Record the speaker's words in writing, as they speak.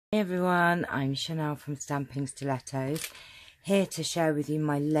Hey everyone, I'm Chanel from Stampin' Stilettos, here to share with you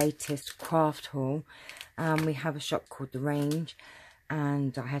my latest craft haul. We have a shop called The Range,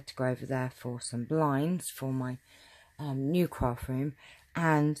 and I had to go over there for some blinds for my new craft room,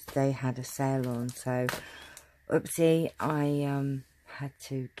 and they had a sale on, so oopsie, I had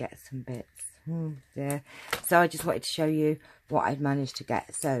to get some bits. Dear. So I just wanted to show you what I'd managed to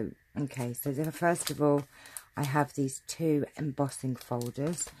get. So, okay, so first of all, I have these two embossing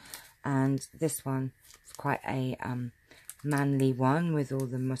folders, and this one is quite a manly one with all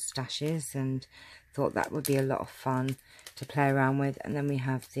the moustaches, and thought that would be a lot of fun to play around with. And then we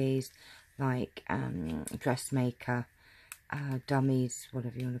have these like dressmaker dummies,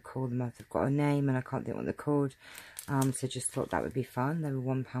 whatever you want to call them. I've got a name and I can't think what they're called, so just thought that would be fun. They were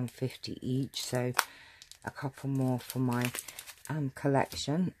 £1.50 each, so a couple more for my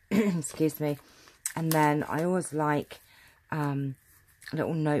collection. Excuse me. And then I always like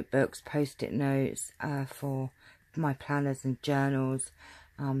little notebooks, post-it notes for my planners and journals.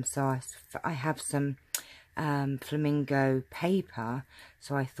 So I have some flamingo paper,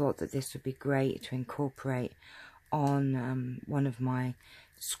 so I thought that this would be great to incorporate on one of my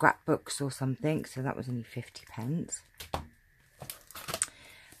scrapbooks or something. So that was only 50p.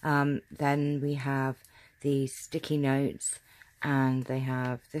 Then we have these sticky notes, and they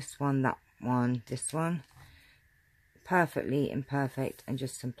have this one, that one, this one, perfectly imperfect, and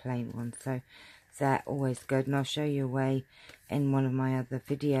just some plain ones, so they're always good. And I'll show you a way in one of my other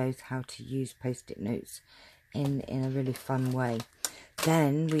videos how to use post-it notes in a really fun way.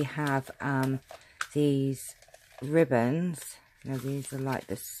 Then we have these ribbons. Now these are like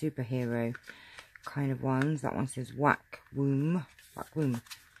the superhero kind of ones. That one says whack woom, that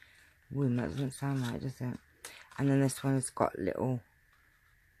doesn't sound right, does it? And then this one has got little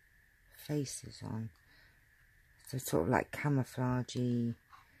faces on, so sort of like camouflagey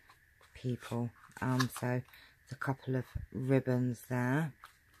people. So there's a couple of ribbons there,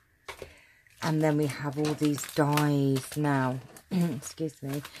 and then we have all these dies now. Excuse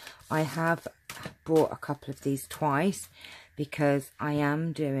me, I have bought a couple of these twice because I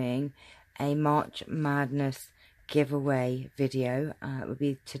am doing a March Madness giveaway video. It will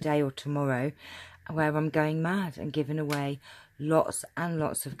be today or tomorrow, where I'm going mad and giving away lots and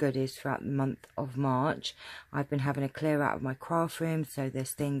lots of goodies throughout the month of March. I've been having a clear out of my craft room, so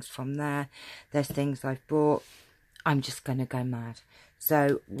there's things from there, there's things I've bought. I'm just going to go mad.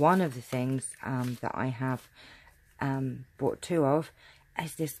 So one of the things that I have bought two of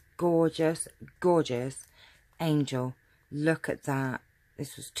is this gorgeous angel. Look at that.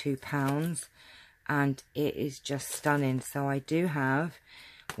 This was £2 and it is just stunning. So I do have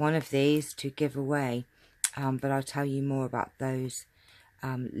one of these to give away, but I'll tell you more about those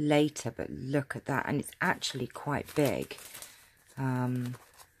later. But look at that, and it's actually quite big. I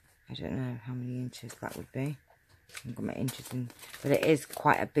don't know how many inches that would be. I haven't got my inches in, but it is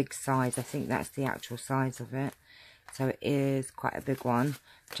quite a big size. I think that's the actual size of it, so it is quite a big one.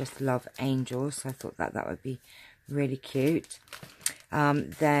 Just love angels, so I thought that would be really cute.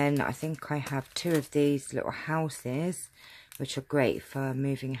 Then I think I have two of these little houses, which are great for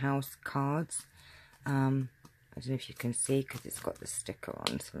moving house cards. I don't know if you can see because it's got the sticker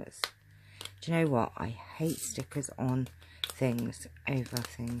on. So let's. Do you know what? I hate stickers on things, over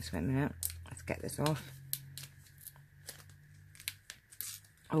things. Wait a minute. Let's get this off.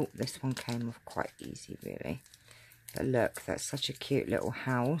 Oh, this one came off quite easy, really. But look, that's such a cute little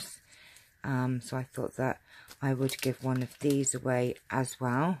house. So I thought that I would give one of these away as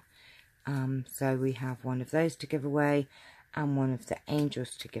well. So we have one of those to give away, and one of the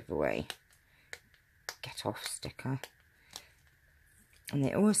angels to give away. Get off sticker. And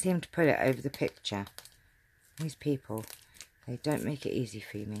they always seem to put it over the picture. These people, they don't make it easy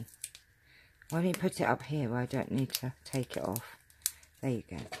for me. Why don't you put it up here where I don't need to take it off? There you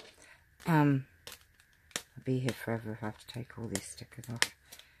go. I'll be here forever if I have to take all these stickers off.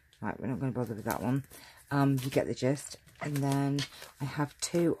 Right, we're not going to bother with that one. You get the gist. And then I have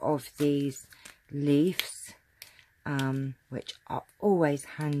two of these leaves, which are always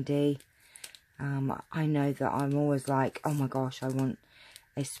handy. I know that I'm always like, oh my gosh, I want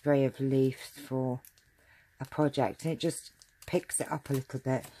a spray of leaves for a project, and it just picks it up a little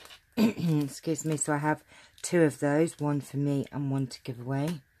bit. Excuse me. So I have two of those, one for me and one to give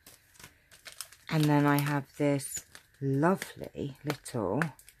away. And then I have this lovely little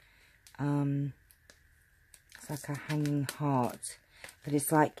it's like a hanging heart, but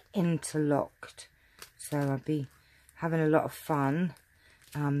it's like interlocked, so I'll be having a lot of fun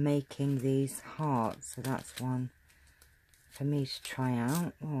making these hearts. So that's one for me to try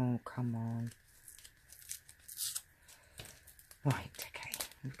out. Oh, come on. Right, okay.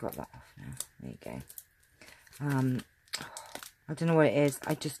 We've got that off now. There you go. I don't know what it is.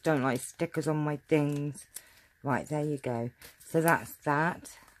 I just don't like stickers on my things. Right, there you go. So that's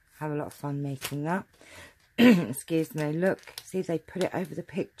that. Have a lot of fun making that. Excuse me. Look, see, they put it over the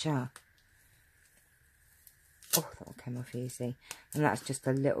picture. Oh, that one came off easy. And that's just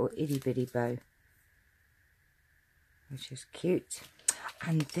a little itty bitty bow, which is cute.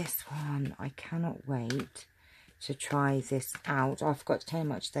 And this one, I cannot wait to try this out. I forgot to tell you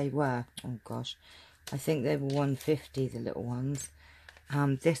how much they were. Oh gosh, I think they were $1.50, the little ones.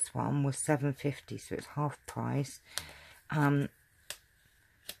 This one was $7.50, so it's half price.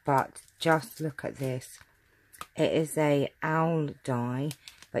 But just look at this. It is a owl die,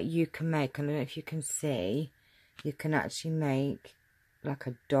 but you can make, I don't know if you can see, you can actually make like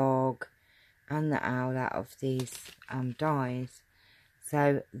a dog and the owl out of these dies.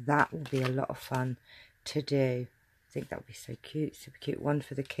 So that will be a lot of fun to do. I think that would be so cute, super cute. One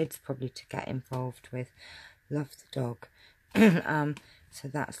for the kids probably to get involved with. Love the dog. So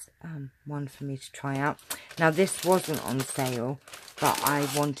that's one for me to try out. Now this wasn't on sale, but I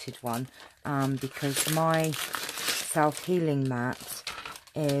wanted one because my self-healing mat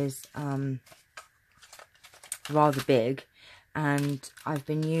is rather big, and I've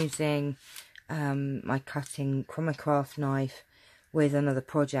been using my cutting craft knife with another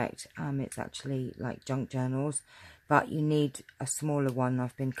project. It's actually like junk journals, but you need a smaller one.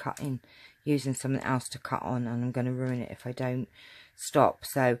 I've been using something else to cut on, and I'm going to ruin it if I don't stop.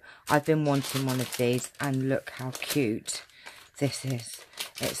 So I've been wanting one of these, and look how cute this is.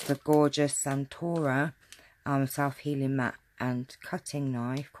 It's the gorgeous Santora self-healing mat and cutting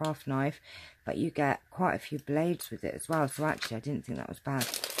knife, craft knife, but you get quite a few blades with it as well. So actually I didn't think that was bad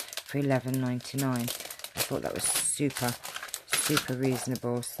for $11.99. I thought that was super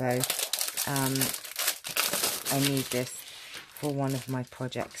reasonable. So I need this for one of my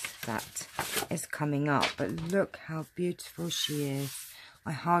projects that is coming up. But look how beautiful she is.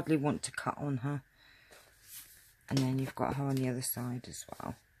 I hardly want to cut on her. And then you've got her on the other side as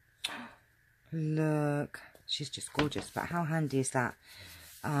well. Look, she's just gorgeous. But how handy is that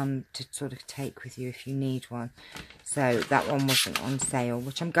to sort of take with you if you need one? So that one wasn't on sale,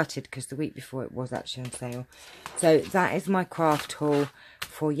 which I'm gutted because the week before it was actually on sale. So that is my craft haul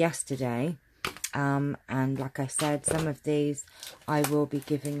for yesterday. And like I said, some of these I will be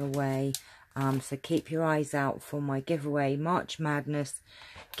giving away. So keep your eyes out for my giveaway, March Madness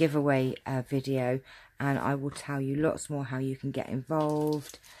giveaway video. And I will tell you lots more how you can get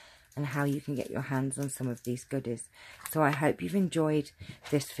involved and how you can get your hands on some of these goodies. So I hope you've enjoyed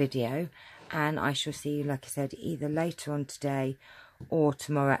this video, and I shall see you, like I said, either later on today or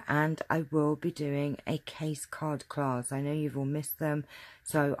tomorrow. And I will be doing a case card class. I know you've all missed them.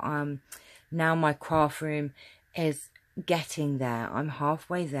 So now my craft room is getting there. I'm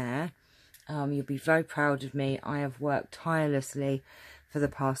halfway there. You'll be very proud of me. I have worked tirelessly for the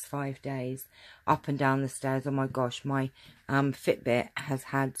past 5 days, up and down the stairs. Oh my gosh, my Fitbit has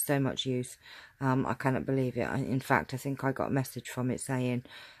had so much use. I cannot believe it. In fact, I think I got a message from it saying,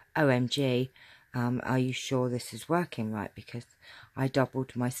 OMG, are you sure this is working right? Because I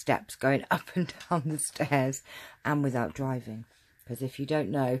doubled my steps going up and down the stairs and without driving. Because if you don't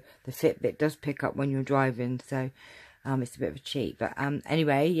know, the Fitbit does pick up when you're driving, so it's a bit of a cheat. But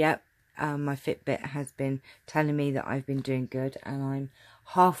anyway, yep. My Fitbit has been telling me that I've been doing good, and I'm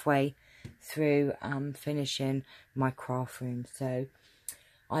halfway through finishing my craft room. So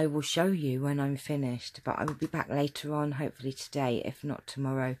I will show you when I'm finished, but I will be back later on, hopefully today, if not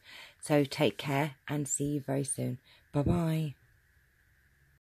tomorrow. So take care and see you very soon. Bye bye.